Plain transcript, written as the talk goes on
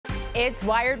It's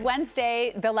Wired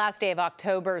Wednesday. The last day of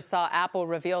October saw Apple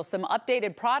reveal some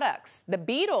updated products. The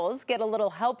Beatles get a little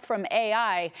help from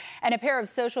AI, and a pair of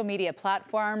social media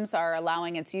platforms are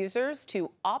allowing its users to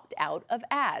opt out of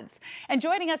ads. And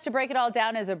joining us to break it all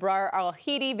down is Abrar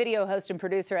Al-Hidi, video host and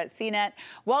producer at CNET.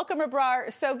 Welcome,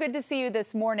 Abrar. So good to see you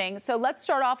this morning. So let's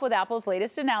start off with Apple's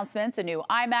latest announcements, a new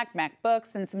iMac,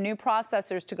 MacBooks, and some new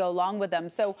processors to go along with them.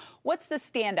 So what's the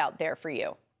standout there for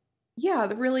you?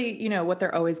 Yeah, really, what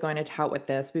they're always going to tout with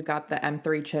this. We've got the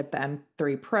M3 chip, the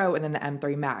M3 Pro, and then the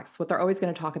M3 Max. What they're always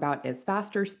going to talk about is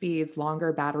faster speeds,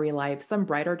 longer battery life, some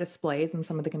brighter displays in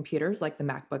some of the computers like the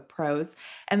MacBook Pros.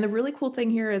 And the really cool thing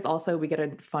here is also we get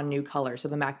a fun new color. So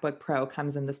the MacBook Pro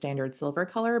comes in the standard silver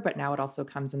color, but now it also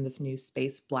comes in this new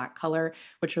space black color,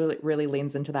 which really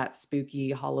leans into that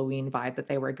spooky Halloween vibe that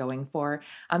they were going for.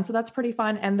 So that's pretty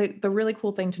fun. And the really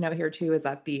cool thing to note here too is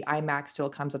that the iMac still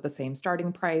comes at the same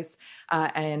starting price.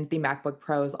 And the MacBook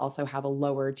Pros also have a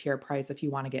lower tier price if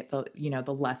you want to get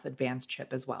the less advanced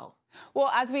chip as well. Well,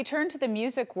 as we turn to the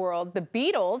music world, the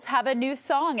Beatles have a new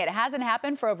song. It hasn't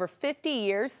happened for over 50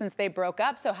 years since they broke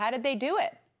up. So how did they do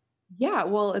it? Yeah,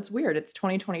 well, it's weird. It's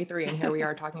 2023, and here we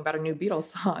are talking about a new Beatles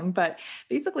song. But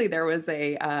basically, there was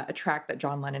a track that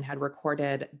John Lennon had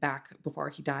recorded back before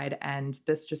he died, and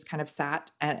this just kind of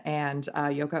sat. And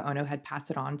Yoko Ono had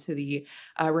passed it on to the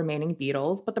remaining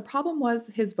Beatles. But the problem was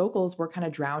his vocals were kind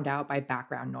of drowned out by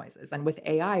background noises. And with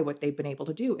AI, what they've been able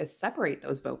to do is separate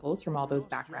those vocals from all those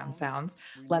background sounds,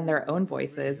 lend their own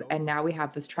voices, and now we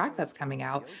have this track that's coming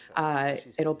out.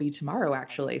 It'll be tomorrow,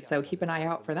 actually. So keep an eye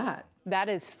out for that. That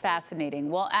is fascinating.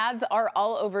 Well, ads are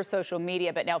all over social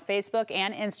media, but now Facebook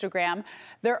and Instagram,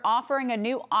 they're offering a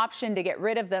new option to get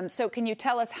rid of them. So can you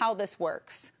tell us how this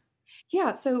works?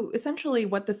 Yeah, so essentially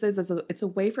what this is it's a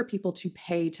way for people to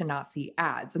pay to not see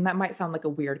ads. And that might sound like a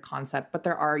weird concept, but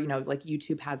there are, like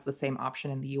YouTube has the same option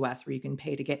in the US where you can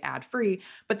pay to get ad free,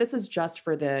 but this is just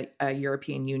for the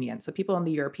European Union. So people in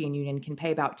the European Union can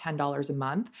pay about $10 a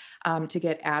month to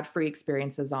get ad free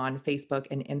experiences on Facebook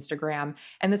and Instagram.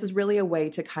 And this is really a way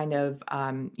to kind of,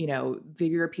 the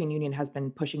European Union has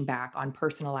been pushing back on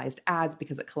personalized ads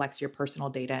because it collects your personal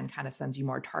data and kind of sends you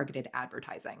more targeted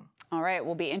advertising. All right,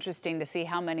 will be interesting to see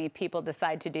how many people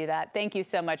decide to do that. Thank you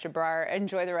so much, Abrar.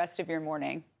 Enjoy the rest of your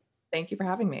morning. Thank you for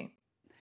having me.